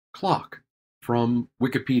Clock from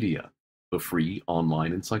Wikipedia, the free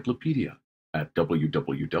online encyclopedia at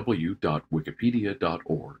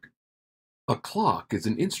www.wikipedia.org. A clock is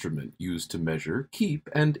an instrument used to measure, keep,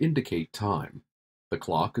 and indicate time. The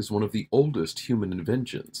clock is one of the oldest human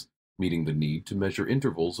inventions, meeting the need to measure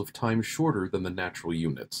intervals of time shorter than the natural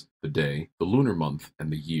units, the day, the lunar month,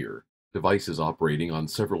 and the year. Devices operating on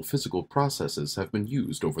several physical processes have been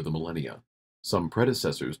used over the millennia. Some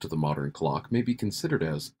predecessors to the modern clock may be considered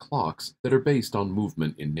as clocks that are based on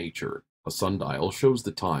movement in nature. A sundial shows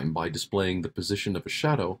the time by displaying the position of a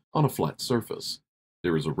shadow on a flat surface.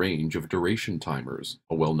 There is a range of duration timers,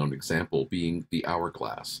 a well-known example being the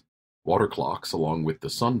hourglass. Water clocks, along with the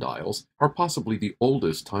sundials, are possibly the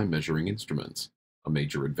oldest time-measuring instruments. A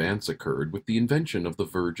major advance occurred with the invention of the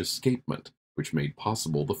verge escapement, which made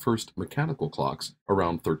possible the first mechanical clocks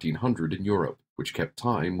around 1300 in Europe, which kept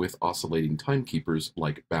time with oscillating timekeepers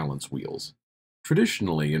like balance wheels.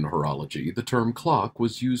 Traditionally in horology, the term clock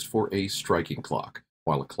was used for a striking clock,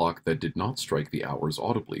 while a clock that did not strike the hours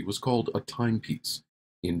audibly was called a timepiece.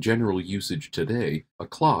 In general usage today, a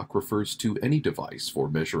clock refers to any device for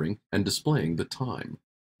measuring and displaying the time.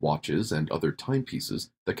 Watches and other timepieces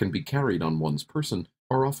that can be carried on one's person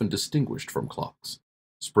are often distinguished from clocks.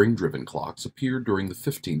 Spring-driven clocks appeared during the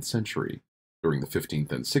 15th century. During the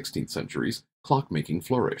 15th and 16th centuries, clockmaking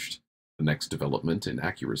flourished. The next development in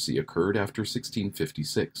accuracy occurred after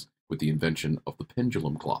 1656, with the invention of the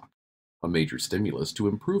pendulum clock. A major stimulus to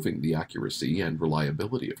improving the accuracy and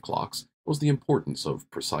reliability of clocks was the importance of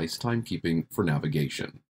precise timekeeping for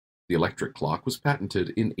navigation. The electric clock was patented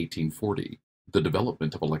in 1840. The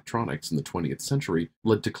development of electronics in the 20th century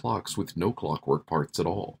led to clocks with no clockwork parts at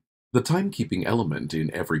all. The timekeeping element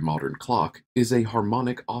in every modern clock is a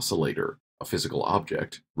harmonic oscillator, a physical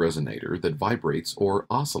object, resonator, that vibrates or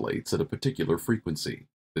oscillates at a particular frequency.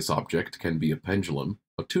 This object can be a pendulum,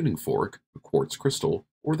 a tuning fork, a quartz crystal,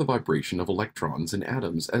 or the vibration of electrons in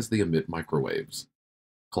atoms as they emit microwaves.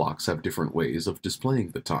 Clocks have different ways of displaying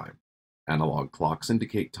the time. Analog clocks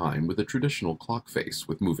indicate time with a traditional clock face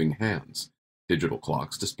with moving hands. Digital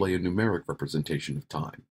clocks display a numeric representation of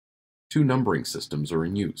time. Two numbering systems are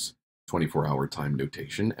in use: 24-hour time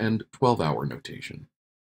notation and 12-hour notation.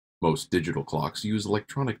 Most digital clocks use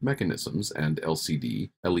electronic mechanisms and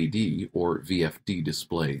LCD, LED, or VFD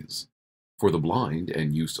displays. For the blind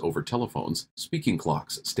and use over telephones, speaking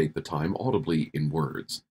clocks state the time audibly in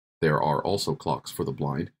words. There are also clocks for the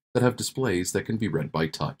blind that have displays that can be read by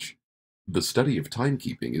touch. The study of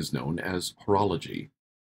timekeeping is known as horology.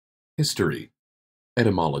 History.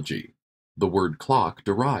 Etymology. The word clock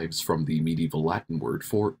derives from the medieval Latin word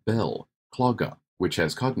for bell, cloga, which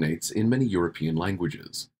has cognates in many European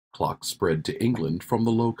languages. Clock spread to England from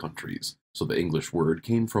the Low Countries, so the English word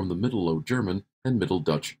came from the Middle Low German and Middle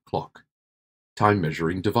Dutch clock.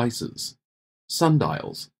 Time-measuring devices.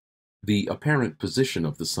 Sundials. The apparent position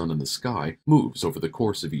of the sun in the sky moves over the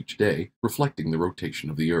course of each day, reflecting the rotation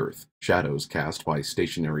of the Earth. Shadows cast by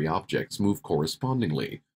stationary objects move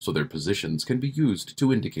correspondingly, so their positions can be used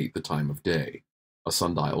to indicate the time of day. A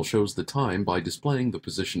sundial shows the time by displaying the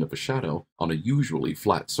position of a shadow on a usually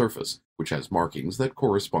flat surface, which has markings that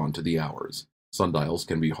correspond to the hours. Sundials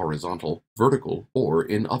can be horizontal, vertical, or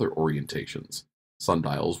in other orientations.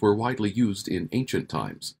 Sundials were widely used in ancient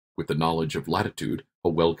times. With the knowledge of latitude, a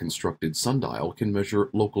well-constructed sundial can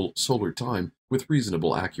measure local solar time with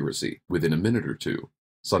reasonable accuracy within a minute or two.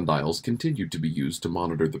 Sundials continued to be used to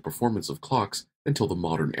monitor the performance of clocks until the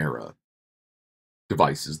modern era.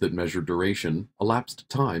 Devices that measure duration, elapsed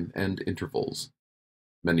time, and intervals.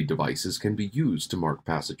 Many devices can be used to mark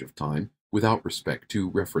passage of time without respect to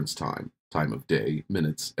reference time, time of day,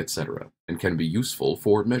 minutes, etc., and can be useful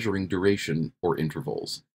for measuring duration or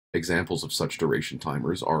intervals. Examples of such duration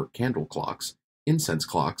timers are candle clocks, incense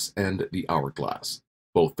clocks, and the hourglass.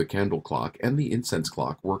 Both the candle clock and the incense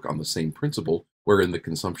clock work on the same principle, wherein the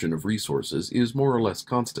consumption of resources is more or less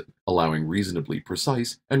constant, allowing reasonably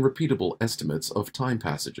precise and repeatable estimates of time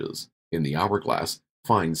passages. In the hourglass,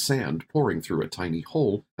 fine sand pouring through a tiny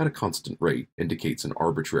hole at a constant rate indicates an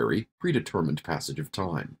arbitrary, predetermined passage of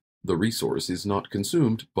time. The resource is not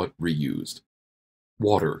consumed, but reused.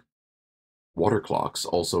 Water. Water clocks,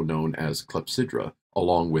 also known as clepsydra,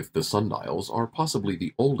 along with the sundials, are possibly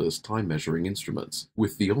the oldest time-measuring instruments,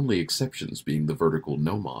 with the only exceptions being the vertical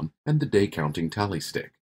gnomon and the day-counting tally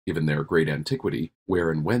stick. Given their great antiquity, where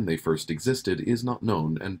and when they first existed is not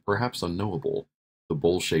known and perhaps unknowable. The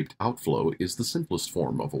bowl-shaped outflow is the simplest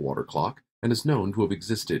form of a water clock and is known to have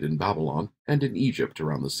existed in Babylon and in Egypt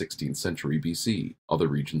around the 16th century BC. Other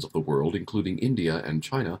regions of the world, including India and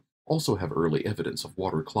China, also have early evidence of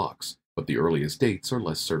water clocks, but the earliest dates are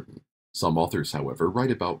less certain. Some authors, however,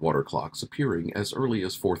 write about water clocks appearing as early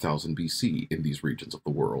as 4000 BC in these regions of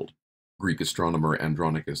the world. Greek astronomer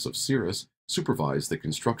Andronicus of Cyrrhus supervised the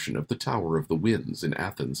construction of the Tower of the Winds in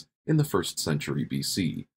Athens in the 1st century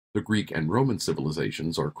BC. The Greek and Roman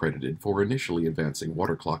civilizations are credited for initially advancing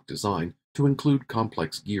water clock design to include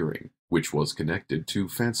complex gearing, which was connected to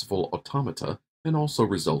fanciful automata and also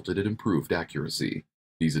resulted in improved accuracy.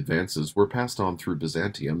 These advances were passed on through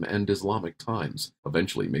Byzantium and Islamic times,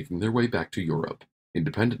 eventually making their way back to Europe.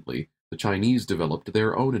 Independently, the Chinese developed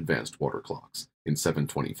their own advanced water clocks in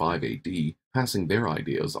 725 AD, passing their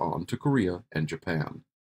ideas on to Korea and Japan.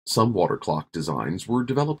 Some water clock designs were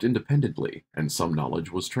developed independently, and some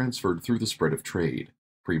knowledge was transferred through the spread of trade.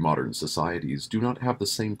 Pre-modern societies do not have the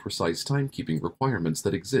same precise timekeeping requirements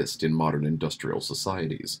that exist in modern industrial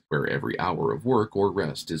societies, where every hour of work or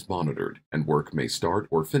rest is monitored, and work may start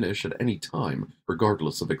or finish at any time,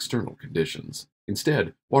 regardless of external conditions.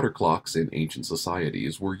 Instead, water clocks in ancient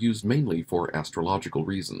societies were used mainly for astrological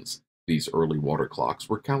reasons. These early water clocks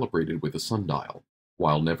were calibrated with a sundial.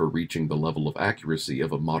 While never reaching the level of accuracy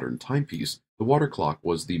of a modern timepiece, the water clock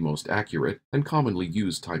was the most accurate and commonly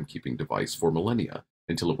used timekeeping device for millennia,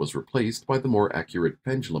 until it was replaced by the more accurate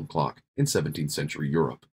pendulum clock in 17th century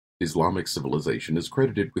Europe. Islamic civilization is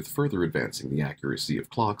credited with further advancing the accuracy of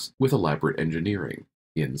clocks with elaborate engineering.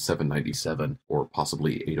 In 797, or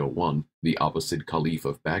possibly 801, the Abbasid Caliph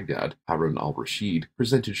of Baghdad, Harun al-Rashid,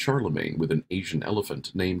 presented Charlemagne with an Asian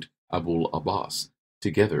elephant named Abul Abbas,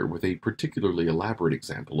 together with a particularly elaborate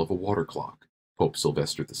example of a water clock. Pope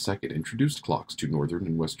Sylvester II introduced clocks to northern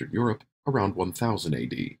and western Europe around 1000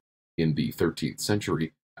 AD. In the 13th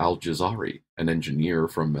century, Al-Jazari, an engineer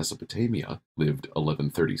from Mesopotamia, lived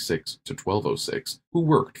 1136 to 1206, who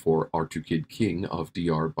worked for Artukid king of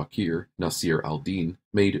Diyarbakir, Nasir al-Din,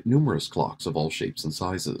 made numerous clocks of all shapes and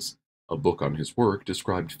sizes. A book on his work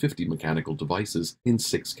described 50 mechanical devices in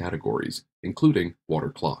 6 categories, including water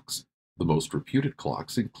clocks. The most reputed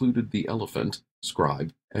clocks included the elephant,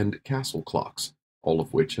 scribe, and castle clocks, all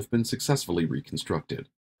of which have been successfully reconstructed.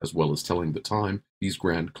 As well as telling the time, these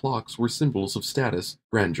grand clocks were symbols of status,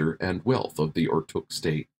 grandeur, and wealth of the Urtuk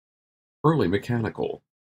state. Early mechanical.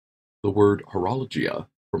 The word horologia,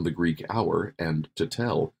 from the Greek hour and to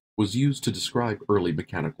tell, was used to describe early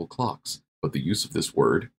mechanical clocks, but the use of this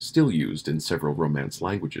word, still used in several Romance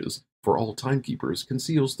languages, for all timekeepers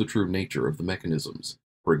conceals the true nature of the mechanisms.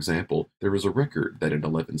 For example, there is a record that in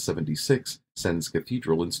 1176, Sens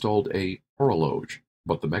Cathedral installed a horologe,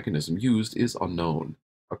 but the mechanism used is unknown.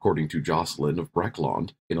 According to Jocelyn of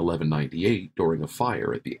Brakelond, in 1198, during a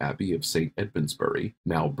fire at the Abbey of St. Edmundsbury,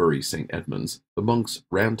 now Bury St. Edmunds, the monks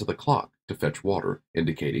ran to the clock to fetch water,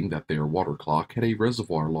 indicating that their water clock had a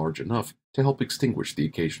reservoir large enough to help extinguish the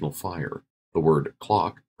occasional fire. The word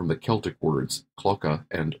clock, from the Celtic words cloca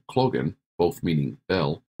and clogan, both meaning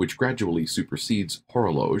bell, which gradually supersedes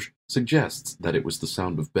horologe, suggests that it was the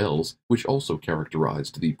sound of bells which also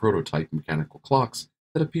characterized the prototype mechanical clocks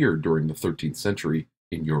that appeared during the 13th century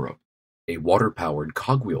in Europe. A water-powered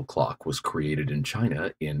cogwheel clock was created in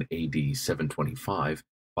China in AD 725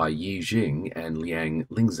 by Yi Jing and Liang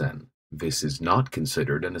Lingzhen. This is not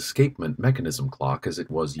considered an escapement mechanism clock as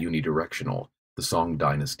it was unidirectional. The Song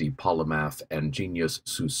dynasty polymath and genius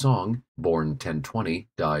Su Song, born 1020,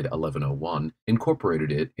 died 1101, incorporated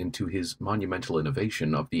it into his monumental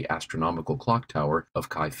innovation of the astronomical clock tower of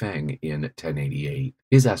Kaifeng in 1088.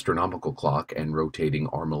 His astronomical clock and rotating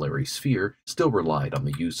armillary sphere still relied on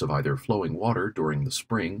the use of either flowing water during the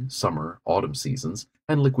spring, summer, autumn seasons,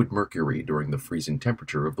 and liquid mercury during the freezing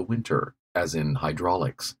temperature of the winter, as in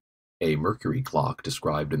hydraulics. A mercury clock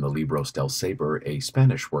described in the Libros del Saber, a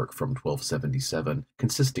Spanish work from 1277,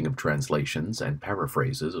 consisting of translations and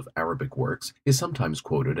paraphrases of Arabic works, is sometimes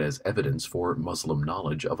quoted as evidence for Muslim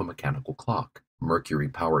knowledge of a mechanical clock.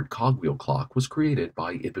 Mercury-powered cogwheel clock was created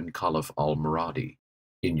by Ibn Khalaf al-Muradi.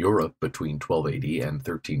 In Europe, between 1280 and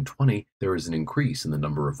 1320, there is an increase in the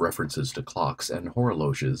number of references to clocks and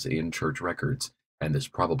horologes in church records, and this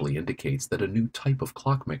probably indicates that a new type of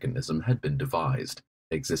clock mechanism had been devised.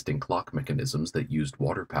 Existing clock mechanisms that used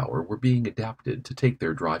water power were being adapted to take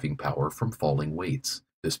their driving power from falling weights.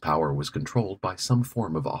 This power was controlled by some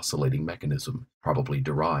form of oscillating mechanism, probably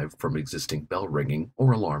derived from existing bell ringing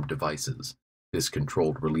or alarm devices. This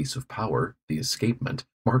controlled release of power, the escapement,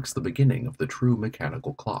 marks the beginning of the true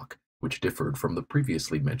mechanical clock, which differed from the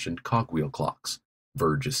previously mentioned cogwheel clocks.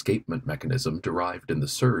 Verge escapement mechanism derived in the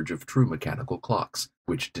surge of true mechanical clocks,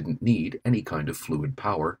 which didn't need any kind of fluid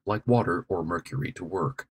power like water or mercury to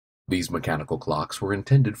work. These mechanical clocks were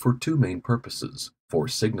intended for 2 main purposes, for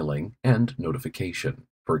signaling and notification.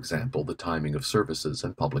 for example, the timing of services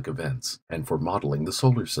and public events, and for modeling the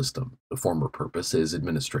solar system. The former purpose is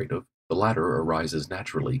administrative. The latter arises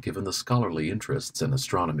naturally given the scholarly interests in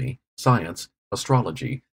astronomy, science,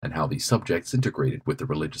 astrology, and how these subjects integrated with the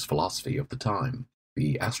religious philosophy of the time.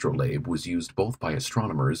 The astrolabe was used both by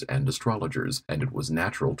astronomers and astrologers, and it was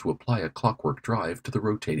natural to apply a clockwork drive to the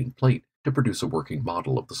rotating plate to produce a working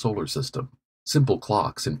model of the solar system. Simple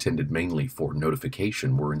clocks intended mainly for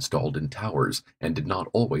notification were installed in towers and did not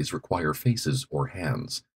always require faces or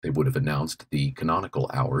hands. They would have announced the canonical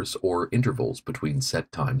hours or intervals between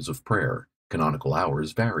set times of prayer. Canonical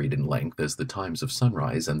hours varied in length as the times of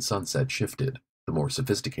sunrise and sunset shifted. The more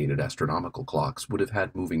sophisticated astronomical clocks would have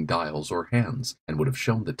had moving dials or hands and would have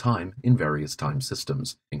shown the time in various time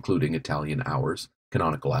systems, including Italian hours,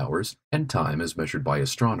 canonical hours, and time as measured by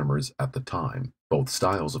astronomers at the time. Both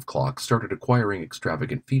styles of clocks started acquiring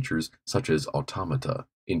extravagant features such as automata.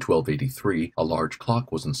 In 1283, a large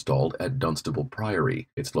clock was installed at Dunstable Priory.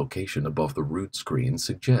 Its location above the rood screen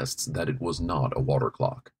suggests that it was not a water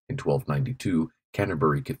clock. In 1292,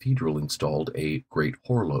 Canterbury Cathedral installed a great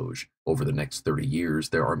horloge. Over the next 30 years,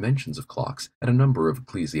 there are mentions of clocks at a number of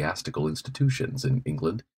ecclesiastical institutions in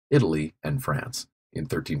England, Italy, and France. In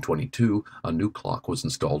 1322, a new clock was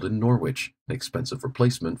installed in Norwich, an expensive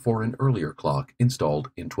replacement for an earlier clock installed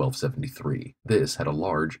in 1273. This had a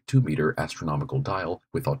large 2-meter astronomical dial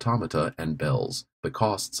with automata and bells. The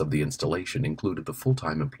costs of the installation included the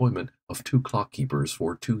full-time employment of 2 clock keepers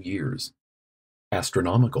for 2 years.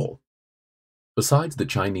 Astronomical. Besides the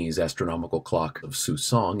Chinese astronomical clock of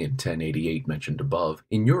Susong in 1088 mentioned above,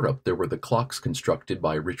 in Europe there were the clocks constructed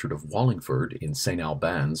by Richard of Wallingford in St.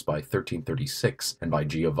 Albans by 1336 and by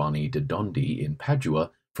Giovanni de Dondi in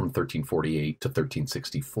Padua from 1348 to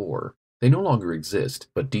 1364. They no longer exist,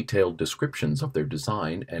 but detailed descriptions of their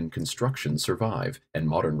design and construction survive, and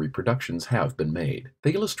modern reproductions have been made.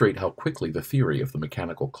 They illustrate how quickly the theory of the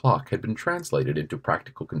mechanical clock had been translated into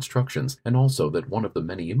practical constructions, and also that one of the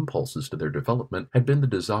many impulses to their development had been the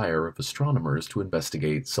desire of astronomers to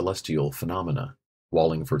investigate celestial phenomena.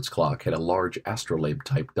 Wallingford's clock had a large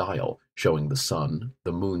astrolabe-type dial, showing the sun,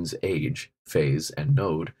 the moon's age, phase, and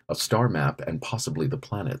node, a star map, and possibly the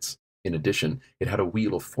planets. In addition, it had a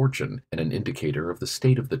wheel of fortune and an indicator of the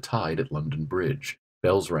state of the tide at London Bridge.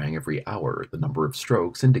 Bells rang every hour, the number of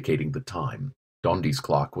strokes indicating the time. Dondi's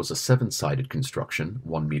clock was a 7-sided construction,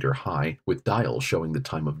 1 meter high, with dials showing the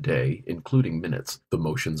time of day, including minutes, the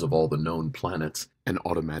motions of all the known planets, an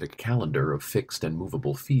automatic calendar of fixed and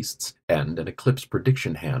movable feasts, and an eclipse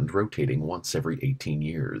prediction hand rotating once every 18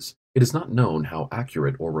 years. It is not known how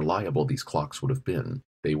accurate or reliable these clocks would have been.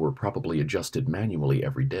 They were probably adjusted manually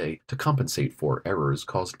every day to compensate for errors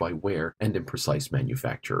caused by wear and imprecise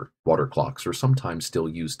manufacture. Water clocks are sometimes still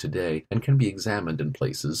used today and can be examined in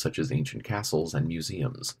places such as ancient castles and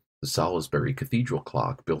museums. The Salisbury Cathedral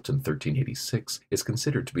clock, built in 1386, is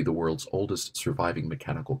considered to be the world's oldest surviving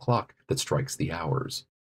mechanical clock that strikes the hours.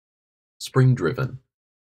 Spring-driven.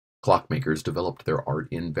 Clockmakers developed their art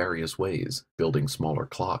in various ways. Building smaller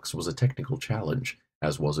clocks was a technical challenge,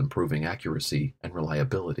 as was improving accuracy and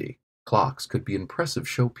reliability. Clocks could be impressive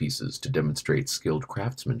showpieces to demonstrate skilled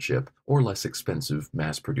craftsmanship or less expensive,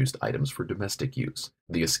 mass-produced items for domestic use.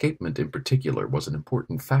 The escapement in particular was an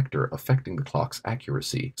important factor affecting the clock's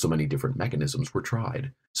accuracy, so many different mechanisms were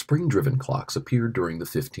tried. Spring-driven clocks appeared during the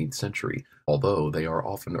 15th century, although they are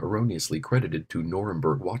often erroneously credited to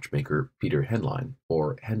Nuremberg watchmaker Peter Henlein,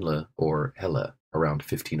 or Henle or Helle, around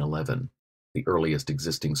 1511. The earliest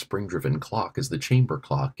existing spring-driven clock is the chamber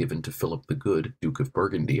clock given to Philip the Good, Duke of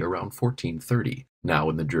Burgundy, around 1430, now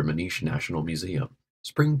in the Germanische National Museum.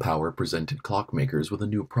 Spring power presented clockmakers with a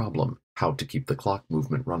new problem: how to keep the clock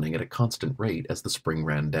movement running at a constant rate as the spring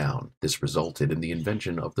ran down. This resulted in the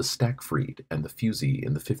invention of the Stackfried and the fusee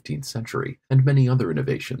in the 15th century, and many other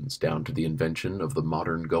innovations, down to the invention of the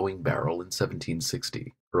modern going barrel in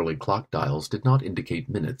 1760. Early clock dials did not indicate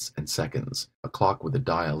minutes and seconds. A clock with a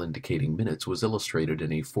dial indicating minutes was illustrated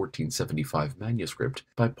in a 1475 manuscript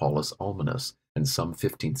by Paulus Almanus, and some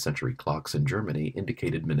 15th century clocks in Germany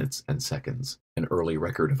indicated minutes and seconds. An early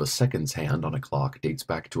record of a seconds hand on a clock dates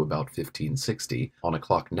back to about 1560, on a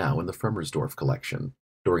clock now in the Fremersdorf collection.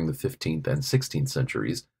 During the 15th and 16th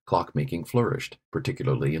centuries, clockmaking flourished,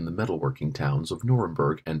 particularly in the metalworking towns of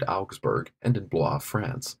Nuremberg and Augsburg and in Blois,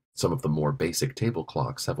 France. Some of the more basic table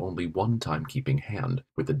clocks have only one timekeeping hand,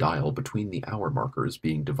 with the dial between the hour markers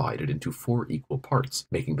being divided into 4 equal parts,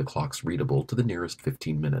 making the clocks readable to the nearest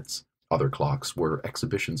 15 minutes. Other clocks were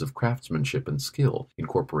exhibitions of craftsmanship and skill,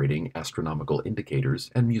 incorporating astronomical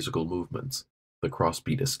indicators and musical movements. The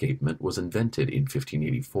crossbeat escapement was invented in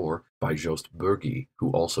 1584 by Jost Bürgi,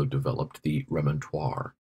 who also developed the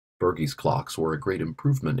remontoire. Bergey's clocks were a great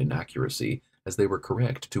improvement in accuracy, as they were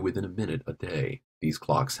correct to within a minute a day. These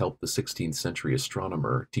clocks helped the 16th century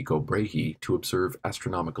astronomer Tycho Brahe to observe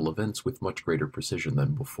astronomical events with much greater precision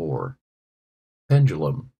than before.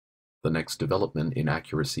 Pendulum. The next development in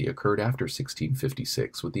accuracy occurred after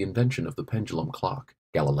 1656 with the invention of the pendulum clock.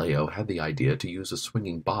 Galileo had the idea to use a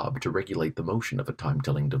swinging bob to regulate the motion of a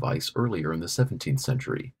time-telling device earlier in the 17th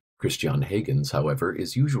century. Christian Huygens, however,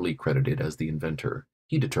 is usually credited as the inventor.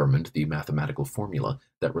 He determined the mathematical formula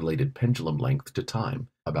that related pendulum length to time,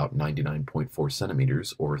 about 99.4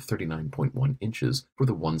 centimeters or 39.1 inches for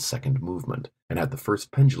the 1-second movement, and had the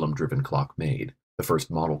first pendulum-driven clock made. The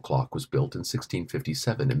first model clock was built in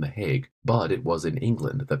 1657 in The Hague, but it was in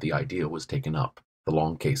England that the idea was taken up. The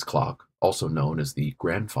long case clock, also known as the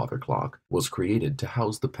grandfather clock, was created to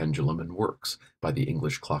house the pendulum and works by the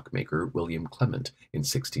English clockmaker William Clement in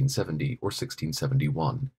 1670 or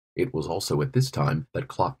 1671. It was also at this time that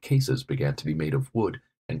clock cases began to be made of wood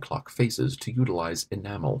and clock faces to utilize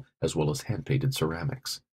enamel as well as hand-painted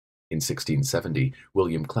ceramics. In 1670,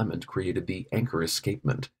 William Clement created the anchor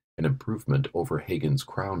escapement, an improvement over Huygens'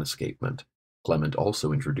 crown escapement. Clement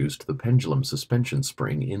also introduced the pendulum suspension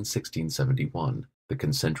spring in 1671. The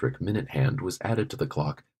concentric minute hand was added to the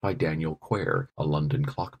clock by Daniel Quare, a London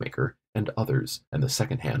clockmaker, and others, and the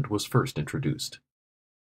second hand was first introduced.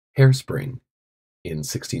 Hairspring. In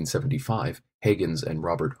 1675, Huygens and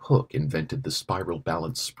Robert Hooke invented the spiral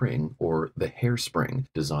balance spring, or the hairspring,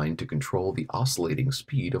 designed to control the oscillating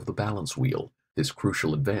speed of the balance wheel. This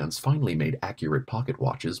crucial advance finally made accurate pocket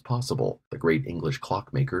watches possible. The great English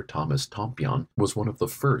clockmaker Thomas Tompion was one of the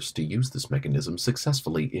first to use this mechanism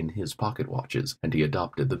successfully in his pocket watches, and he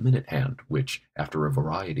adopted the minute hand, which, after a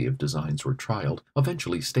variety of designs were trialed,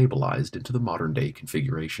 eventually stabilized into the modern-day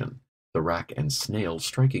configuration. The rack and snail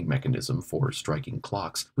striking mechanism for striking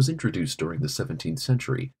clocks was introduced during the 17th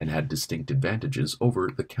century and had distinct advantages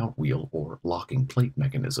over the count wheel or locking plate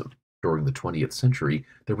mechanism. During the 20th century,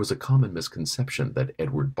 there was a common misconception that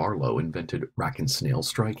Edward Barlow invented rack and snail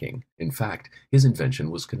striking. In fact, his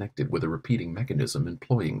invention was connected with a repeating mechanism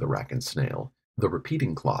employing the rack and snail. The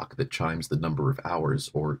repeating clock that chimes the number of hours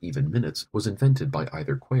or even minutes was invented by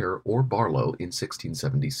either Quare or Barlow in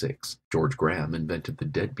 1676. George Graham invented the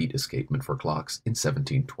deadbeat escapement for clocks in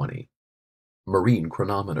 1720. Marine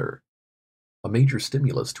chronometer. A major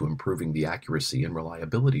stimulus to improving the accuracy and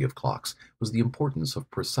reliability of clocks was the importance of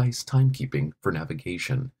precise timekeeping for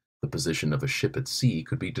navigation. The position of a ship at sea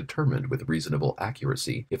could be determined with reasonable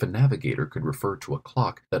accuracy if a navigator could refer to a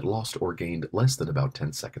clock that lost or gained less than about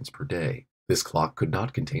 10 seconds per day. This clock could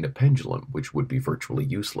not contain a pendulum, which would be virtually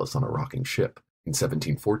useless on a rocking ship. In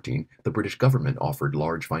 1714, the British government offered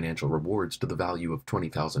large financial rewards to the value of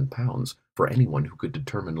 £20,000 for anyone who could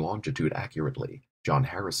determine longitude accurately. John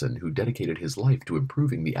Harrison, who dedicated his life to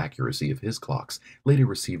improving the accuracy of his clocks, later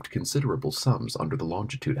received considerable sums under the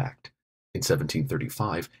Longitude Act. In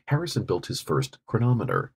 1735, Harrison built his first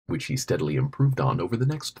chronometer, which he steadily improved on over the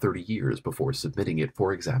next 30 years before submitting it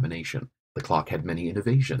for examination. The clock had many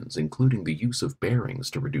innovations, including the use of bearings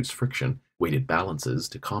to reduce friction, weighted balances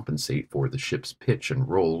to compensate for the ship's pitch and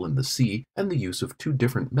roll in the sea, and the use of 2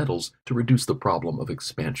 different metals to reduce the problem of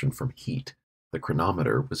expansion from heat. The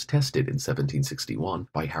chronometer was tested in 1761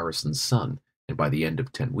 by Harrison's son, and by the end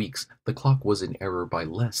of 10 weeks, the clock was in error by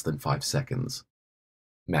less than 5 seconds.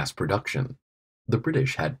 Mass production. The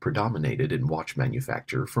British had predominated in watch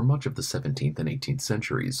manufacture for much of the 17th and 18th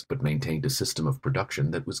centuries, but maintained a system of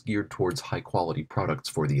production that was geared towards high-quality products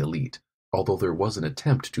for the elite. Although there was an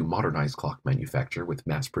attempt to modernize clock manufacture with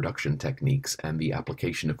mass production techniques and the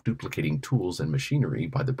application of duplicating tools and machinery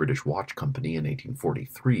by the British Watch Company in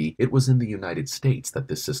 1843, it was in the United States that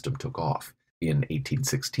this system took off. In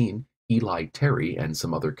 1816, Eli Terry and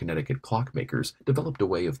some other Connecticut clockmakers developed a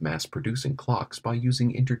way of mass-producing clocks by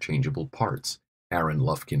using interchangeable parts. Aaron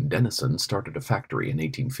Lufkin Dennison started a factory in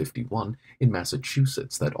 1851 in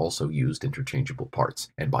Massachusetts that also used interchangeable parts,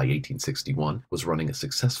 and by 1861 was running a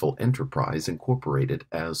successful enterprise incorporated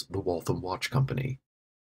as the Waltham Watch Company.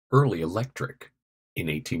 Early electric. In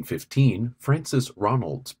 1815, Francis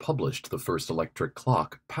Ronalds published the first electric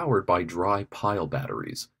clock powered by dry pile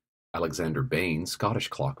batteries. Alexander Bain, Scottish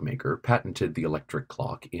clockmaker, patented the electric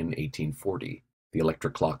clock in 1840. The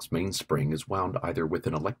electric clock's mainspring is wound either with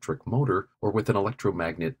an electric motor or with an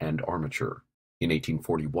electromagnet and armature. In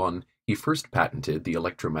 1841, he first patented the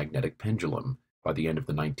electromagnetic pendulum. By the end of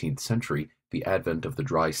the 19th century, the advent of the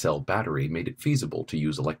dry cell battery made it feasible to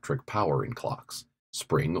use electric power in clocks.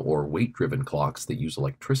 Spring or weight-driven clocks that use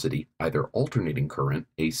electricity, either alternating current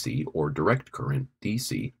 (AC) or direct current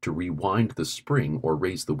 (DC), to rewind the spring or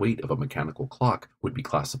raise the weight of a mechanical clock would be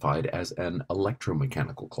classified as an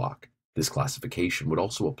electromechanical clock. This classification would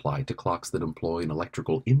also apply to clocks that employ an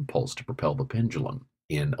electrical impulse to propel the pendulum.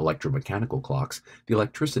 In electromechanical clocks, the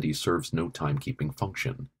electricity serves no timekeeping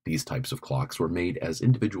function. These types of clocks were made as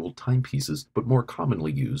individual timepieces, but more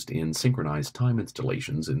commonly used in synchronized time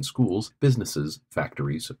installations in schools, businesses,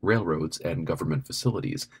 factories, railroads, and government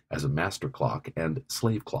facilities as a master clock and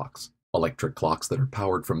slave clocks. Electric clocks that are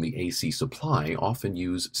powered from the AC supply often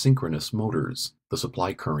use synchronous motors. The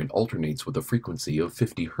supply current alternates with a frequency of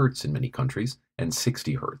 50 Hz in many countries and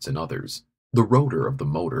 60 Hz in others. The rotor of the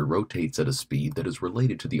motor rotates at a speed that is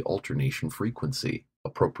related to the alternation frequency.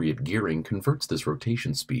 Appropriate gearing converts this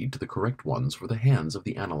rotation speed to the correct ones for the hands of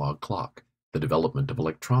the analog clock. The development of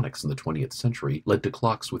electronics in the 20th century led to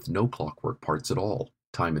clocks with no clockwork parts at all.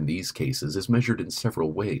 Time in these cases is measured in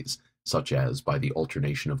several ways, such as by the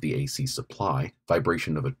alternation of the AC supply,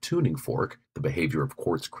 vibration of a tuning fork, the behavior of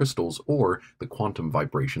quartz crystals, or the quantum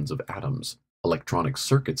vibrations of atoms. Electronic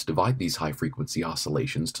circuits divide these high-frequency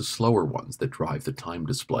oscillations to slower ones that drive the time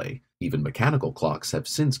display. Even mechanical clocks have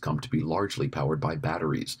since come to be largely powered by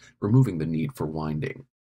batteries, removing the need for winding.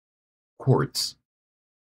 Quartz.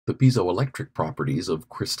 The piezoelectric properties of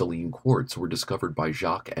crystalline quartz were discovered by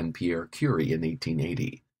Jacques and Pierre Curie in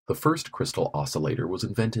 1880. The first crystal oscillator was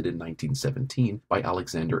invented in 1917 by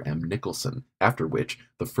Alexander M. Nicholson, after which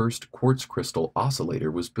the first quartz crystal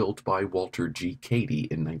oscillator was built by Walter G. Cady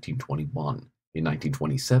in 1921. In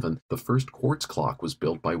 1927, the first quartz clock was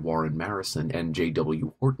built by Warren Marrison and J.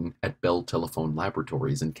 W. Horton at Bell Telephone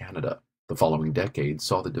Laboratories in Canada. The following decade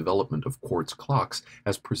saw the development of quartz clocks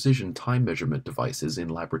as precision time measurement devices in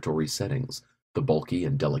laboratory settings. The bulky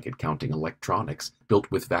and delicate counting electronics, built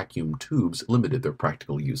with vacuum tubes, limited their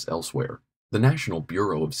practical use elsewhere. The National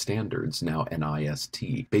Bureau of Standards, now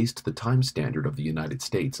NIST, based the time standard of the United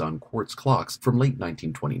States on quartz clocks from late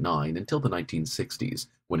 1929 until the 1960s,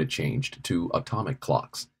 when it changed to atomic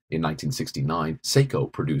clocks. In 1969, Seiko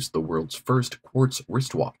produced the world's first quartz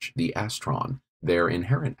wristwatch, the Astron. Their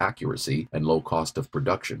inherent accuracy and low cost of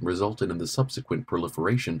production resulted in the subsequent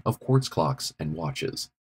proliferation of quartz clocks and watches.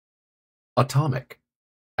 Atomic.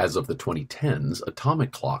 As of the 2010s,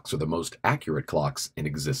 atomic clocks are the most accurate clocks in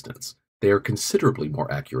existence. They are considerably more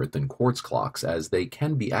accurate than quartz clocks, as they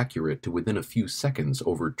can be accurate to within a few seconds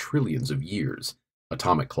over trillions of years.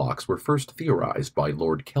 Atomic clocks were first theorized by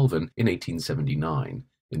Lord Kelvin in 1879.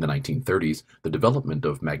 In the 1930s, the development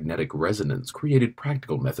of magnetic resonance created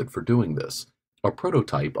practical method for doing this. A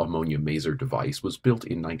prototype ammonia maser device was built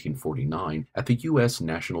in 1949 at the U.S.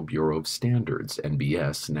 National Bureau of Standards,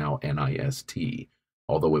 NBS, now NIST.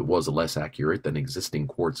 Although it was less accurate than existing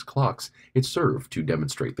quartz clocks, it served to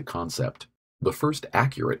demonstrate the concept. The first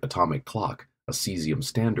accurate atomic clock, a cesium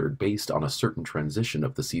standard based on a certain transition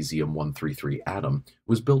of the cesium-133 atom,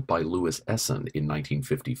 was built by Louis Essen in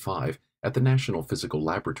 1955 at the National Physical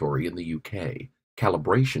Laboratory in the UK.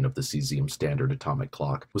 Calibration of the cesium standard atomic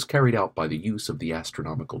clock was carried out by the use of the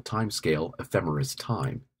astronomical timescale ephemeris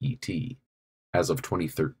time, ET. As of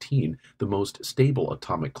 2013, the most stable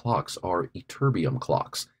atomic clocks are ytterbium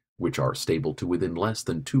clocks, which are stable to within less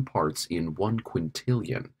than 2 parts in 1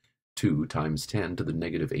 quintillion, 2 times 10 to the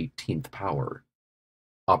negative 18th power.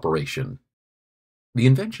 Operation. The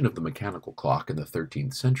invention of the mechanical clock in the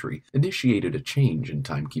 13th century initiated a change in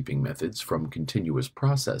timekeeping methods from continuous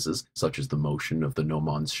processes, such as the motion of the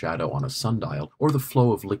gnomons shadow on a sundial or the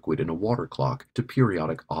flow of liquid in a water clock, to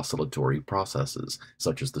periodic oscillatory processes,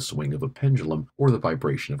 such as the swing of a pendulum or the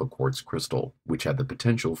vibration of a quartz crystal, which had the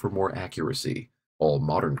potential for more accuracy. All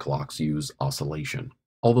modern clocks use oscillation.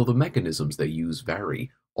 Although the mechanisms they use vary,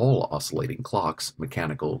 all oscillating clocks,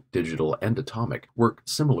 mechanical, digital, and atomic, work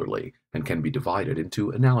similarly and can be divided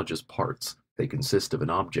into analogous parts. They consist of an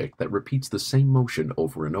object that repeats the same motion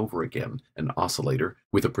over and over again, an oscillator,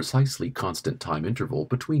 with a precisely constant time interval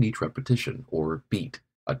between each repetition, or beat.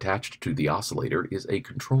 Attached to the oscillator is a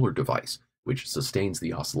controller device, which sustains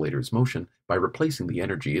the oscillator's motion by replacing the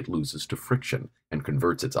energy it loses to friction and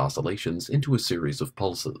converts its oscillations into a series of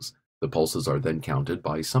pulses. The pulses are then counted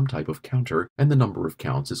by some type of counter, and the number of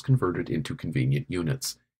counts is converted into convenient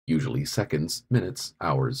units, usually seconds, minutes,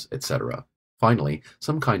 hours, etc. Finally,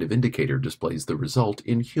 some kind of indicator displays the result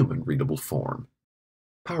in human-readable form.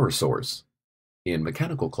 Power source. In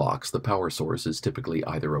mechanical clocks, the power source is typically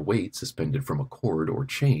either a weight suspended from a cord or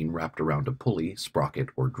chain wrapped around a pulley, sprocket,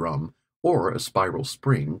 or drum, or a spiral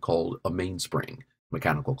spring called a mainspring.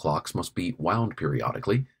 Mechanical clocks must be wound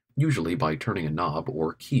periodically, usually by turning a knob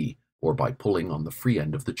or key, or by pulling on the free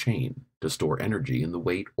end of the chain to store energy in the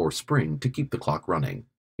weight or spring to keep the clock running.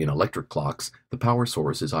 In electric clocks, the power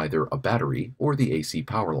source is either a battery or the AC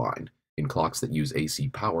power line. In clocks that use AC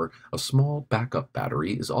power, a small backup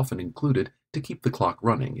battery is often included to keep the clock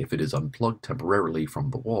running if it is unplugged temporarily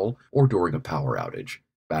from the wall or during a power outage.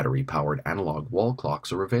 Battery-powered analog wall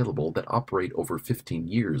clocks are available that operate over 15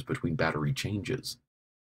 years between battery changes.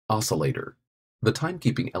 Oscillator. The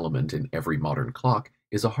timekeeping element in every modern clock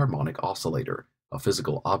is a harmonic oscillator, a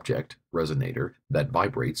physical object, resonator, that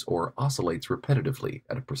vibrates or oscillates repetitively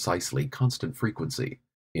at a precisely constant frequency.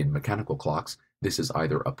 In mechanical clocks, this is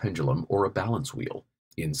either a pendulum or a balance wheel.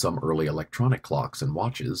 In some early electronic clocks and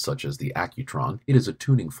watches, such as the Accutron, it is a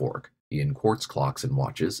tuning fork. In quartz clocks and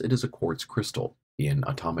watches, it is a quartz crystal. In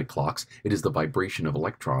atomic clocks, it is the vibration of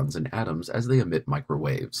electrons and atoms as they emit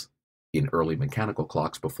microwaves. In early mechanical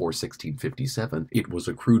clocks before 1657, it was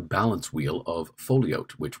a crude balance wheel of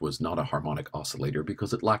foliote, which was not a harmonic oscillator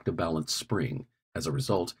because it lacked a balanced spring. As a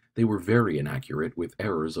result, they were very inaccurate with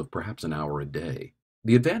errors of perhaps an hour a day.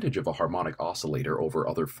 The advantage of a harmonic oscillator over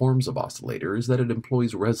other forms of oscillator is that it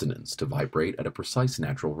employs resonance to vibrate at a precise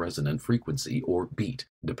natural resonant frequency, or beat,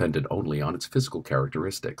 dependent only on its physical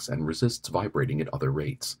characteristics, and resists vibrating at other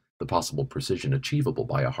rates. The possible precision achievable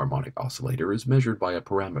by a harmonic oscillator is measured by a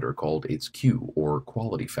parameter called its Q, or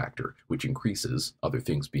quality factor, which increases, other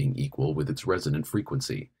things being equal, with its resonant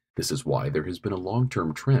frequency. This is why there has been a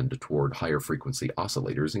long-term trend toward higher frequency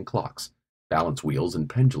oscillators in clocks. Balance wheels and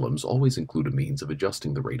pendulums always include a means of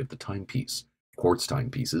adjusting the rate of the timepiece. Quartz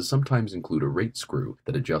timepieces sometimes include a rate screw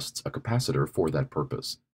that adjusts a capacitor for that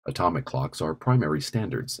purpose. Atomic clocks are primary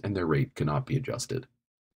standards, and their rate cannot be adjusted.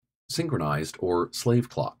 Synchronized or slave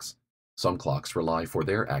clocks. Some clocks rely for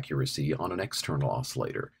their accuracy on an external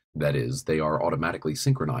oscillator. That is, they are automatically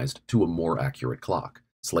synchronized to a more accurate clock.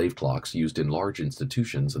 Slave clocks used in large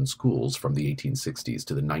institutions and schools from the 1860s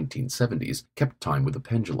to the 1970s kept time with a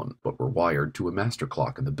pendulum, but were wired to a master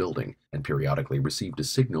clock in the building, and periodically received a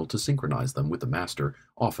signal to synchronize them with the master,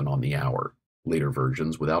 often on the hour. Later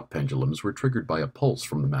versions without pendulums were triggered by a pulse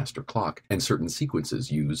from the master clock, and certain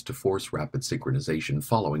sequences used to force rapid synchronization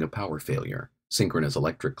following a power failure. Synchronous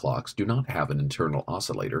electric clocks do not have an internal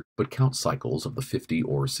oscillator, but count cycles of the 50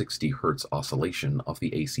 or 60 Hz oscillation of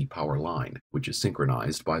the AC power line, which is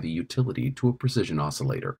synchronized by the utility to a precision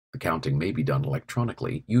oscillator. The counting may be done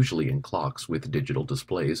electronically, usually in clocks with digital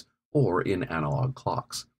displays, or in analog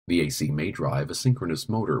clocks. The AC may drive a synchronous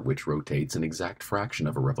motor which rotates an exact fraction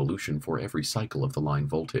of a revolution for every cycle of the line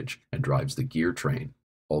voltage, and drives the gear train.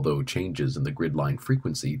 Although changes in the grid line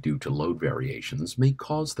frequency due to load variations may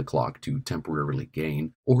cause the clock to temporarily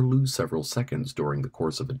gain or lose several seconds during the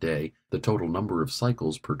course of a day, the total number of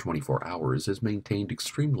cycles per 24 hours is maintained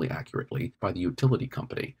extremely accurately by the utility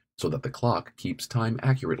company, so that the clock keeps time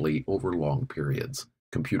accurately over long periods.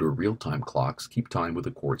 Computer real-time clocks keep time with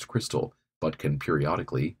a quartz crystal, but can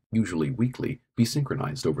periodically, usually weekly, be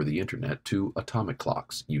synchronized over the Internet to atomic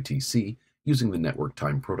clocks, UTC, using the Network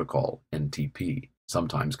Time Protocol, NTP.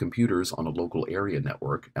 Sometimes computers on a local area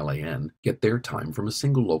network, LAN, get their time from a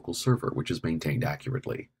single local server which is maintained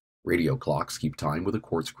accurately. Radio clocks keep time with a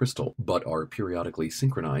quartz crystal, but are periodically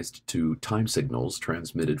synchronized to time signals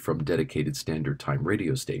transmitted from dedicated standard time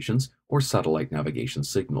radio stations or satellite navigation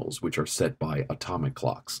signals, which are set by atomic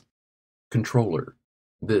clocks. Controller.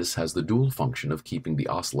 This has the dual function of keeping the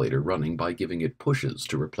oscillator running by giving it pushes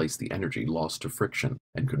to replace the energy lost to friction,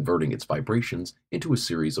 and converting its vibrations into a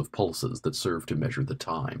series of pulses that serve to measure the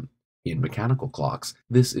time. In mechanical clocks,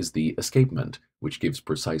 this is the escapement, which gives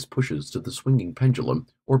precise pushes to the swinging pendulum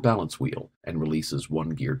or balance wheel, and releases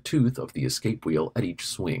one geared tooth of the escape wheel at each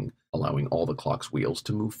swing, allowing all the clock's wheels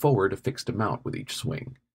to move forward a fixed amount with each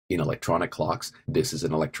swing. In electronic clocks, this is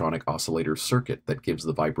an electronic oscillator circuit that gives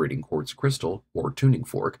the vibrating quartz crystal, or tuning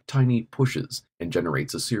fork, tiny pushes, and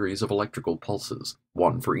generates a series of electrical pulses,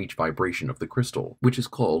 one for each vibration of the crystal, which is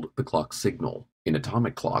called the clock signal. In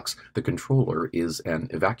atomic clocks, the controller is an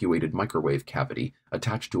evacuated microwave cavity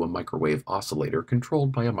attached to a microwave oscillator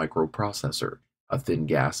controlled by a microprocessor. A thin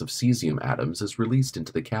gas of cesium atoms is released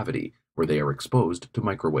into the cavity, where they are exposed to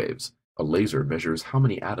microwaves. A laser measures how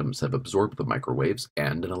many atoms have absorbed the microwaves,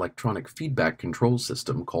 and an electronic feedback control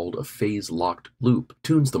system called a phase-locked loop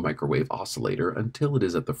tunes the microwave oscillator until it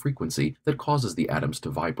is at the frequency that causes the atoms to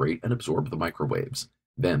vibrate and absorb the microwaves.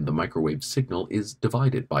 Then the microwave signal is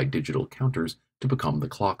divided by digital counters to become the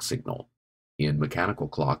clock signal. In mechanical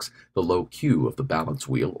clocks, the low Q of the balance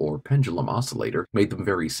wheel or pendulum oscillator made them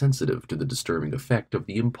very sensitive to the disturbing effect of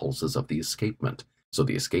the impulses of the escapement. So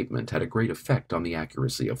the escapement had a great effect on the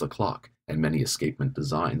accuracy of the clock, and many escapement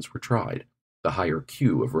designs were tried. The higher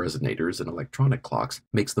Q of resonators in electronic clocks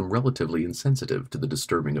makes them relatively insensitive to the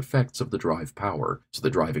disturbing effects of the drive power, so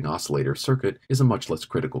the driving oscillator circuit is a much less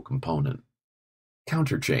critical component.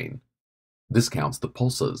 Counterchain. This counts the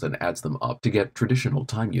pulses and adds them up to get traditional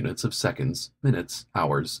time units of seconds, minutes,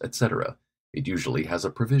 hours, etc. It usually has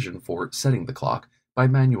a provision for setting the clock by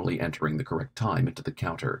manually entering the correct time into the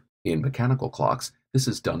counter. In mechanical clocks, this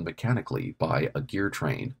is done mechanically by a gear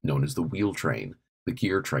train known as the wheel train. The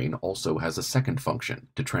gear train also has a second function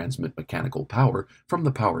to transmit mechanical power from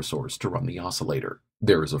the power source to run the oscillator.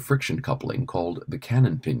 There is a friction coupling called the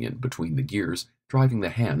cannon pinion between the gears, driving the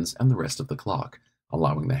hands and the rest of the clock,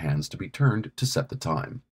 allowing the hands to be turned to set the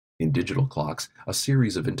time. In digital clocks, a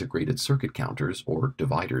series of integrated circuit counters, or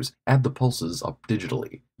dividers, add the pulses up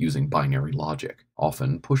digitally, using binary logic.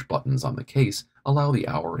 Often, push buttons on the case allow the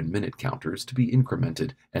hour and minute counters to be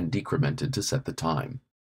incremented and decremented to set the time.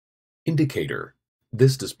 Indicator.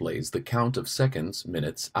 This displays the count of seconds,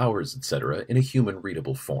 minutes, hours, etc. in a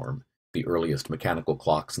human-readable form. The earliest mechanical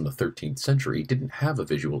clocks in the 13th century didn't have a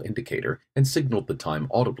visual indicator and signaled the time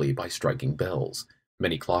audibly by striking bells.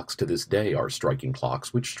 Many clocks to this day are striking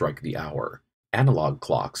clocks which strike the hour. Analog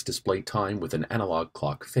clocks display time with an analog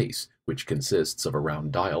clock face, which consists of a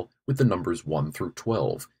round dial with the numbers 1 through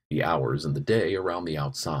 12, the hours and the day around the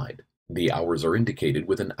outside. The hours are indicated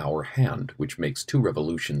with an hour hand, which makes 2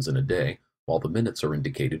 revolutions in a day, while the minutes are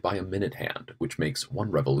indicated by a minute hand, which makes 1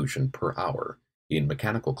 revolution per hour. In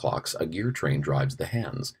mechanical clocks, a gear train drives the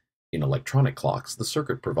hands. In electronic clocks, the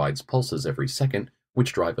circuit provides pulses every second,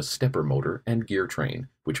 which drive a stepper motor and gear train,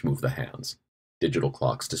 which move the hands. Digital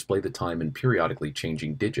clocks display the time in periodically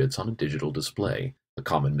changing digits on a digital display. A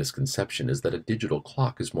common misconception is that a digital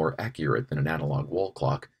clock is more accurate than an analog wall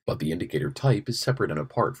clock, but the indicator type is separate and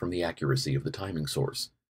apart from the accuracy of the timing source.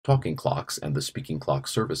 Talking clocks and the speaking clock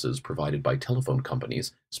services provided by telephone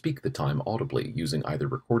companies speak the time audibly using either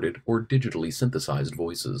recorded or digitally synthesized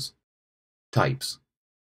voices. Types.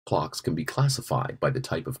 Clocks can be classified by the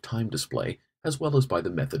type of time display as well as by the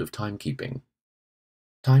method of timekeeping.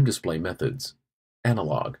 Time display methods.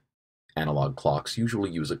 Analog. Analog clocks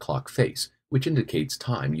usually use a clock face, which indicates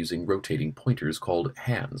time using rotating pointers called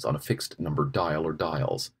hands on a fixed number dial or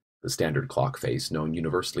dials. The standard clock face, known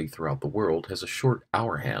universally throughout the world, has a short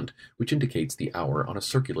hour hand, which indicates the hour on a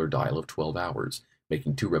circular dial of 12 hours,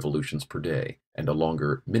 making 2 revolutions per day, and a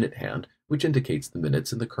longer minute hand, which indicates the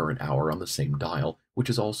minutes in the current hour on the same dial,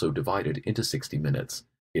 which is also divided into 60 minutes.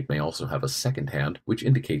 It may also have a second hand, which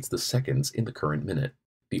indicates the seconds in the current minute.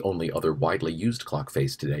 The only other widely used clock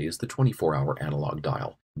face today is the 24-hour analog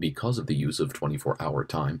dial, because of the use of 24-hour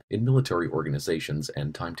time in military organizations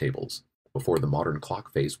and timetables. Before the modern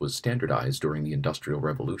clock face was standardized during the Industrial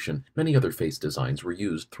Revolution, many other face designs were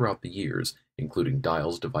used throughout the years, including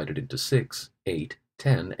dials divided into 6, 8,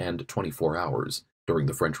 10, and 24 hours. During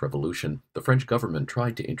the French Revolution, the French government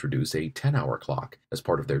tried to introduce a 10-hour clock as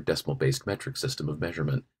part of their decimal-based metric system of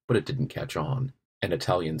measurement, but it didn't catch on. An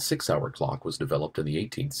Italian 6-hour clock was developed in the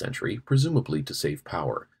 18th century, presumably to save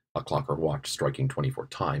power. A clock or watch striking 24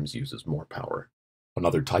 times uses more power.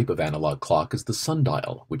 Another type of analog clock is the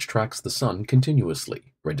sundial, which tracks the sun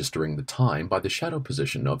continuously, registering the time by the shadow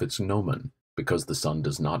position of its gnomon. Because the sun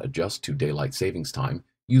does not adjust to daylight savings time,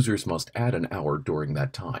 users must add an hour during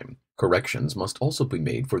that time. Corrections must also be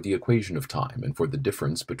made for the equation of time and for the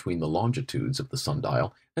difference between the longitudes of the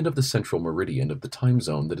sundial and of the central meridian of the time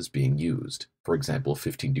zone that is being used. For example,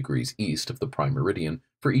 15 degrees east of the prime meridian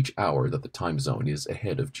for each hour that the time zone is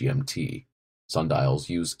ahead of GMT. Sundials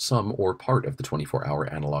use some or part of the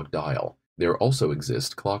 24-hour analog dial. There also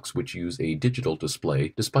exist clocks which use a digital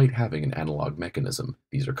display despite having an analog mechanism.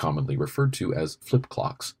 These are commonly referred to as flip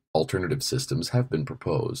clocks. Alternative systems have been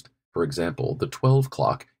proposed. For example, the 12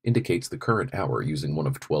 clock indicates the current hour using one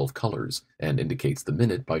of 12 colors, and indicates the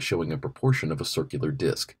minute by showing a proportion of a circular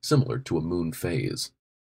disk, similar to a moon phase.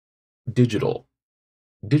 Digital.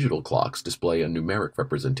 Digital clocks display a numeric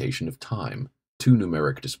representation of time. 2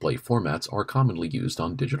 numeric display formats are commonly used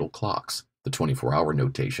on digital clocks: the 24-hour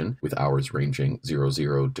notation, with hours ranging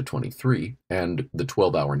 00 to 23, and the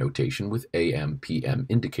 12-hour notation with AM/PM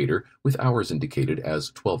indicator, with hours indicated as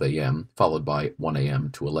 12 a.m., followed by 1 a.m.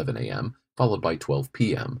 to 11 a.m., followed by 12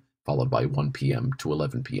 p.m., followed by 1 p.m. to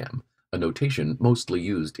 11 p.m., a notation mostly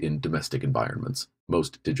used in domestic environments.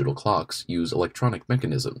 Most digital clocks use electronic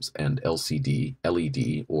mechanisms and LCD,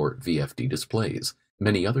 LED, or VFD displays.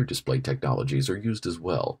 Many other display technologies are used as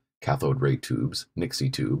well: cathode ray tubes, Nixie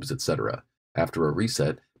tubes, etc. After a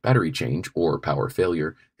reset, battery change, or power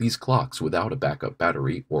failure, these clocks without a backup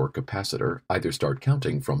battery or capacitor either start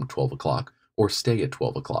counting from 12 o'clock or stay at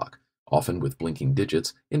 12 o'clock, often with blinking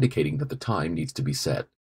digits indicating that the time needs to be set.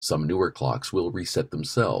 Some newer clocks will reset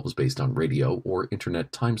themselves based on radio or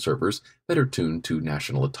internet time servers that are tuned to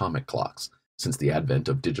national atomic clocks. Since the advent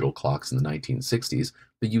of digital clocks in the 1960s,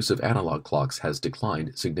 the use of analog clocks has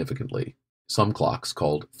declined significantly. Some clocks,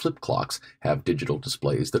 called flip clocks, have digital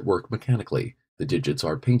displays that work mechanically. The digits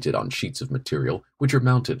are painted on sheets of material which are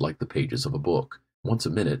mounted like the pages of a book. Once a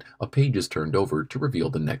minute, a page is turned over to reveal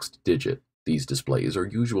the next digit. These displays are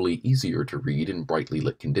usually easier to read in brightly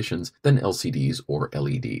lit conditions than LCDs or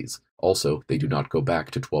LEDs. Also, they do not go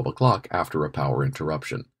back to 12 o'clock after a power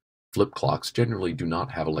interruption. Flip clocks generally do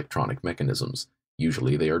not have electronic mechanisms.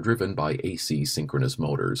 Usually they are driven by AC synchronous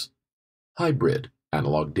motors. Hybrid,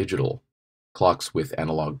 analog-digital. Clocks with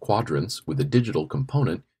analog quadrants with a digital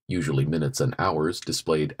component, usually minutes and hours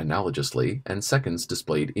displayed analogously and seconds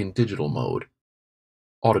displayed in digital mode.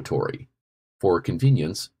 Auditory. For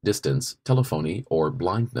convenience, distance, telephony, or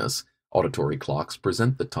blindness, auditory clocks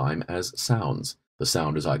present the time as sounds. The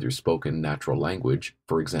sound is either spoken natural language,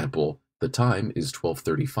 for example, the time is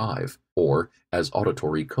 12:35, or as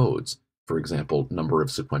auditory codes. For example, number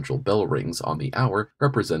of sequential bell rings on the hour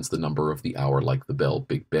represents the number of the hour like the bell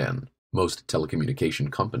Big Ben. Most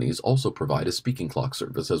telecommunication companies also provide a speaking clock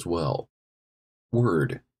service as well.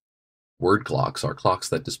 Word. Word clocks are clocks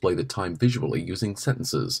that display the time visually using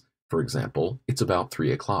sentences. For example, it's about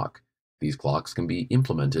 3 o'clock. These clocks can be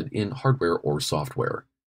implemented in hardware or software.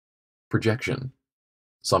 Projection.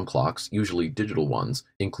 Some clocks, usually digital ones,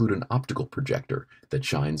 include an optical projector that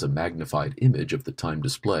shines a magnified image of the time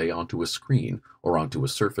display onto a screen or onto a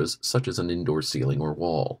surface such as an indoor ceiling or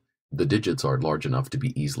wall. The digits are large enough to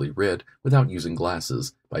be easily read without using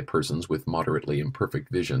glasses by persons with moderately imperfect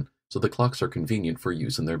vision, so the clocks are convenient for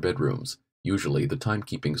use in their bedrooms. Usually, the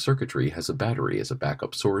timekeeping circuitry has a battery as a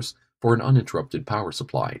backup source for an uninterrupted power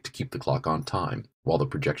supply to keep the clock on time, while the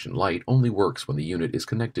projection light only works when the unit is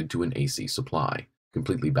connected to an AC supply.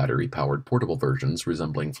 Completely battery-powered portable versions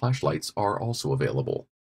resembling flashlights are also available.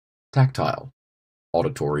 Tactile.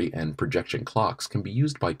 Auditory and projection clocks can be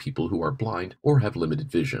used by people who are blind or have limited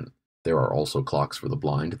vision. There are also clocks for the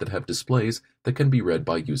blind that have displays that can be read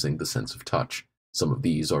by using the sense of touch. Some of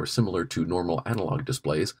these are similar to normal analog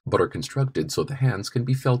displays, but are constructed so the hands can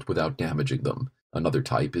be felt without damaging them. Another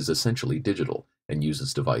type is essentially digital and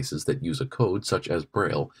uses devices that use a code such as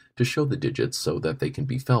Braille to show the digits so that they can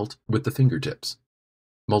be felt with the fingertips.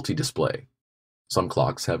 Multi-display. Some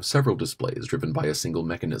clocks have several displays driven by a single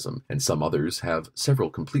mechanism, and some others have several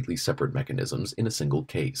completely separate mechanisms in a single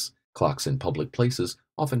case. Clocks in public places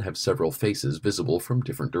often have several faces visible from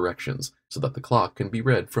different directions, so that the clock can be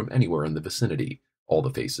read from anywhere in the vicinity. All the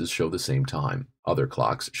faces show the same time. Other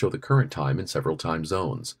clocks show the current time in several time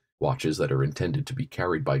zones. Watches that are intended to be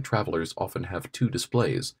carried by travelers often have two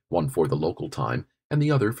displays, one for the local time and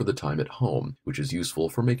the other for the time at home, which is useful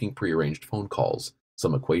for making prearranged phone calls.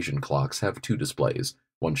 Some equation clocks have two displays,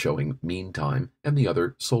 one showing mean time and the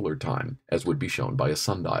other solar time, as would be shown by a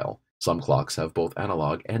sundial. Some clocks have both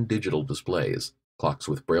analog and digital displays. Clocks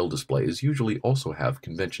with Braille displays usually also have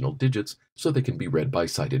conventional digits so they can be read by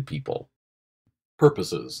sighted people.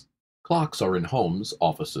 Purposes. Clocks are in homes,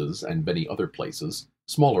 offices, and many other places.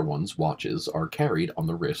 Smaller ones, watches, are carried on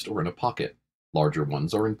the wrist or in a pocket. Larger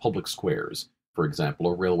ones are in public squares, for example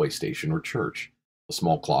a railway station or church. A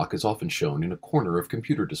small clock is often shown in a corner of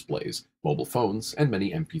computer displays, mobile phones, and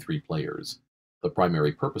many MP3 players. The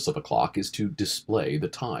primary purpose of a clock is to display the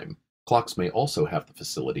time. Clocks may also have the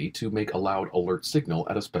facility to make a loud alert signal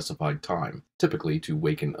at a specified time. Typically, to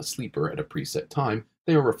waken a sleeper at a preset time,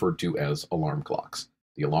 they are referred to as alarm clocks.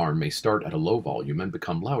 The alarm may start at a low volume and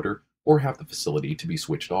become louder, or have the facility to be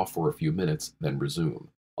switched off for a few minutes, then resume.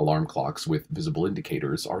 Alarm clocks with visible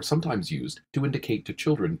indicators are sometimes used to indicate to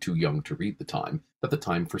children too young to read the time that the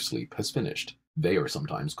time for sleep has finished. They are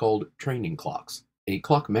sometimes called training clocks. A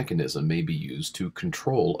clock mechanism may be used to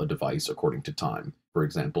control a device according to time, for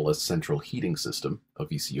example a central heating system, a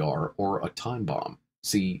VCR, or a time bomb.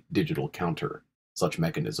 See digital counter. Such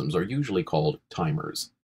mechanisms are usually called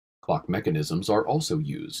timers. Clock mechanisms are also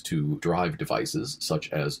used to drive devices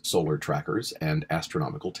such as solar trackers and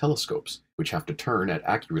astronomical telescopes, which have to turn at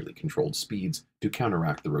accurately controlled speeds to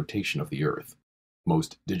counteract the rotation of the Earth.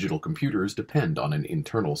 Most digital computers depend on an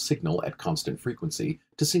internal signal at constant frequency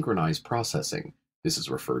to synchronize processing. This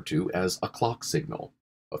is referred to as a clock signal.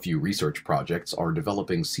 A few research projects are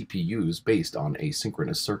developing CPUs based on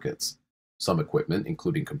asynchronous circuits. Some equipment,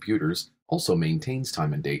 including computers, also maintains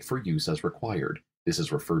time and date for use as required. This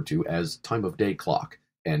is referred to as time-of-day clock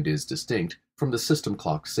and is distinct from the system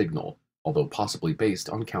clock signal, although possibly based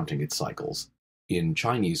on counting its cycles. In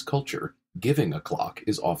Chinese culture, giving a clock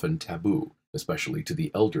is often taboo. especially to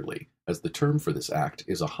the elderly, as the term for this act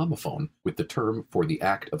is a homophone with the term for the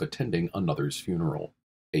act of attending another's funeral.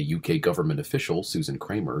 A UK government official, Susan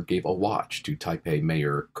Kramer, gave a watch to Taipei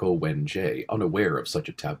Mayor Ko Wen-je, unaware of such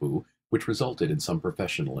a taboo, which resulted in some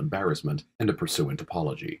professional embarrassment and a pursuant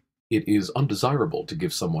apology. It is undesirable to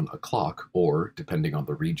give someone a clock or, depending on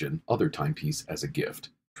the region, other timepiece as a gift.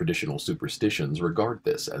 Traditional superstitions regard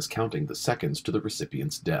this as counting the seconds to the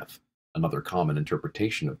recipient's death. Another common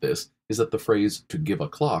interpretation of this is that the phrase "to give a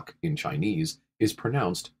clock" in Chinese is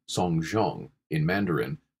pronounced songzhong in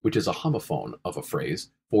Mandarin, which is a homophone of a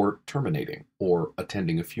phrase for terminating or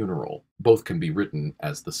attending a funeral. Both can be written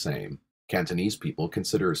as the same. Cantonese people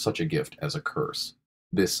consider such a gift as a curse.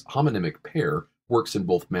 This homonymic pair works in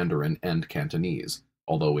both Mandarin and Cantonese,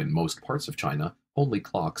 although in most parts of China, only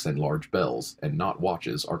clocks and large bells, and not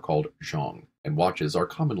watches, are called zhong, and watches are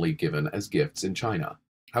commonly given as gifts in China.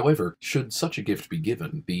 However, should such a gift be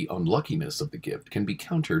given, the unluckiness of the gift can be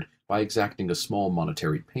countered by exacting a small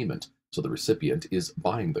monetary payment, so the recipient is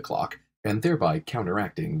buying the clock, and thereby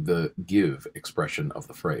counteracting the give expression of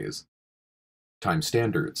the phrase. Time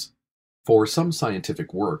standards. For some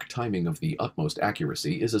scientific work, timing of the utmost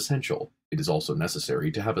accuracy is essential. It is also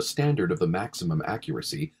necessary to have a standard of the maximum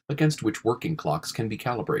accuracy against which working clocks can be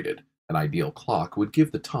calibrated. An ideal clock would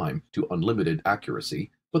give the time to unlimited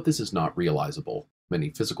accuracy, but this is not realizable.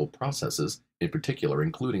 Many physical processes, in particular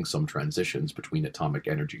including some transitions between atomic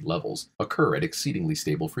energy levels, occur at exceedingly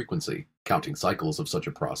stable frequency. Counting cycles of such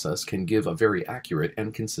a process can give a very accurate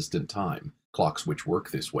and consistent time. Clocks which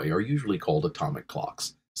work this way are usually called atomic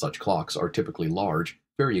clocks. Such clocks are typically large,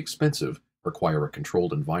 very expensive, require a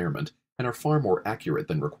controlled environment, and are far more accurate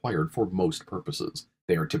than required for most purposes.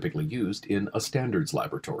 They are typically used in a standards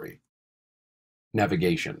laboratory.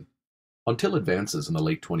 Navigation. Until advances in the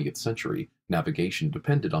late 20th century, navigation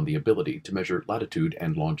depended on the ability to measure latitude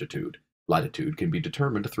and longitude. Latitude can be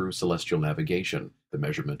determined through celestial navigation. The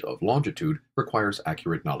measurement of longitude requires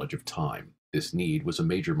accurate knowledge of time. This need was a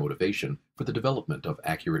major motivation for the development of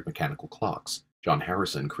accurate mechanical clocks. John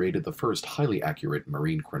Harrison created the first highly accurate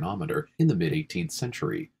marine chronometer in the mid-18th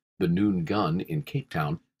century. The Noon gun in Cape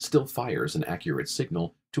Town still fires an accurate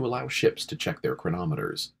signal to allow ships to check their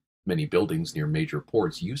chronometers. Many buildings near major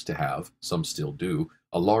ports used to have, some still do,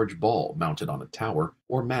 a large ball mounted on a tower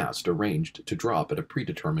or mast arranged to drop at a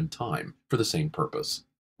predetermined time for the same purpose.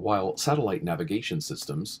 While satellite navigation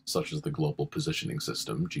systems, such as the Global Positioning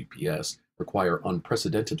System, GPS, require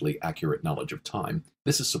unprecedentedly accurate knowledge of time,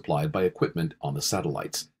 this is supplied by equipment on the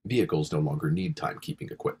satellites. Vehicles no longer need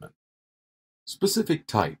timekeeping equipment. Specific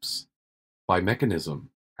types. By mechanism: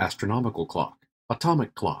 astronomical clock,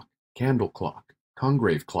 atomic clock, candle clock,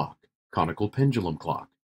 congrave clock, conical pendulum clock,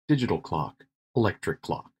 digital clock, electric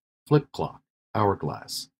clock, flip clock,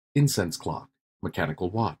 hourglass, incense clock, mechanical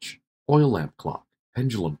watch, oil lamp clock,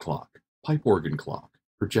 pendulum clock, pipe organ clock,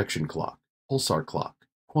 projection clock, pulsar clock,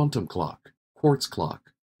 quantum clock, quartz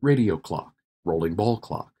clock, radio clock, rolling ball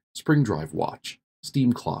clock, spring drive watch,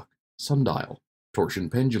 steam clock, sundial, torsion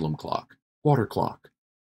pendulum clock, water clock.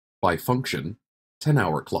 By function: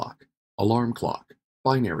 10-hour clock, alarm clock,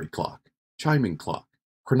 binary clock, chiming clock,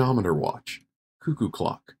 chronometer watch, cuckoo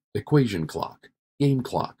clock, equation clock, game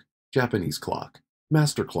clock, Japanese clock,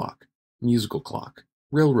 master clock, musical clock,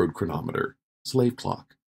 railroad chronometer, slave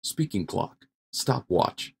clock, speaking clock,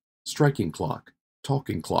 stopwatch, striking clock,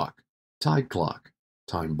 talking clock, tide clock,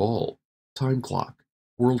 time ball, time clock,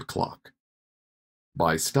 world clock.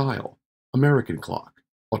 By style: American clock,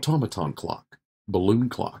 automaton clock, balloon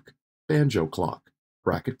clock, banjo clock,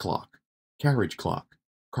 bracket clock, carriage clock,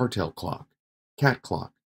 cartel clock, cat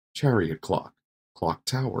clock, chariot clock, clock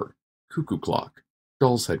tower, cuckoo clock,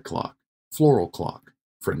 doll's head clock, floral clock,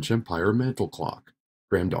 French Empire mantle clock,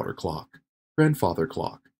 granddaughter clock, grandfather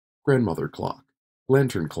clock, grandmother clock,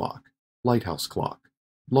 lantern clock, lighthouse clock,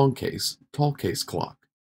 long case, tall case clock,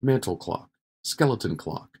 mantle clock, skeleton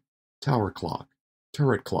clock, tower clock,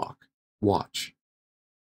 turret clock, watch.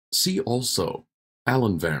 See also: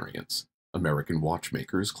 Allen variants, American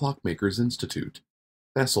Watchmakers Clockmakers Institute,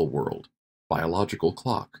 Bessel World, biological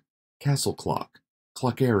clock, castle clock,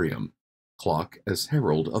 clockarium, clock as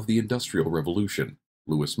herald of the Industrial Revolution,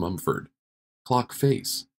 Lewis Mumford, clock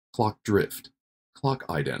face, clock drift, clock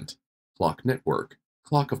ident, clock network,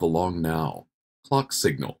 clock of the long now, clock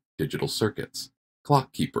signal, digital circuits,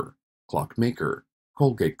 clock keeper, clock maker,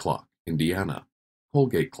 Colgate clock, Indiana,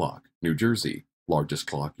 Colgate clock, New Jersey, largest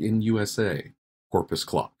clock in USA, Corpus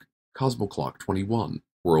clock, Cosmo Clock 21,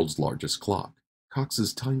 world's largest clock,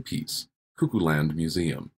 Cox's timepiece, Cuckooland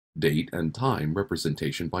Museum, date and time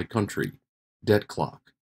representation by country, debt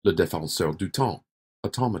clock, Le Défenseur du Temps,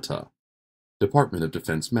 automata, Department of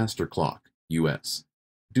Defense master clock, U.S.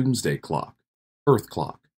 Doomsday Clock, Earth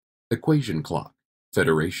Clock, Equation Clock,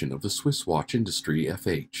 Federation of the Swiss Watch Industry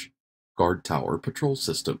FH, Guard Tower Patrol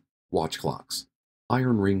System, Watch Clocks,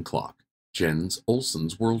 Iron Ring Clock, Jens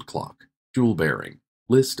Olsen's World Clock, Jewel Bearing,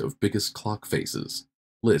 List of Biggest Clock Faces,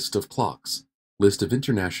 List of Clocks, List of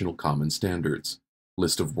International Common Standards,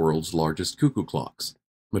 List of World's Largest Cuckoo Clocks,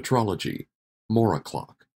 Metrology, Mora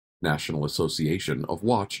Clock, National Association of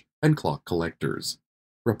Watch and Clock Collectors,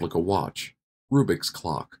 Replica Watch, Rubik's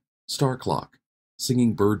Clock, Star Clock,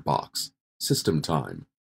 Singing Bird Box, System Time,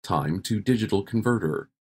 Time to Digital Converter,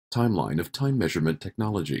 Timeline of Time Measurement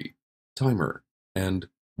Technology, Timer, and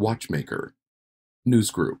Watchmaker.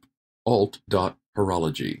 Newsgroup,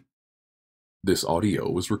 alt.horology. This audio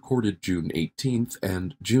was recorded June 18th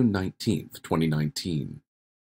and June 19th, 2019.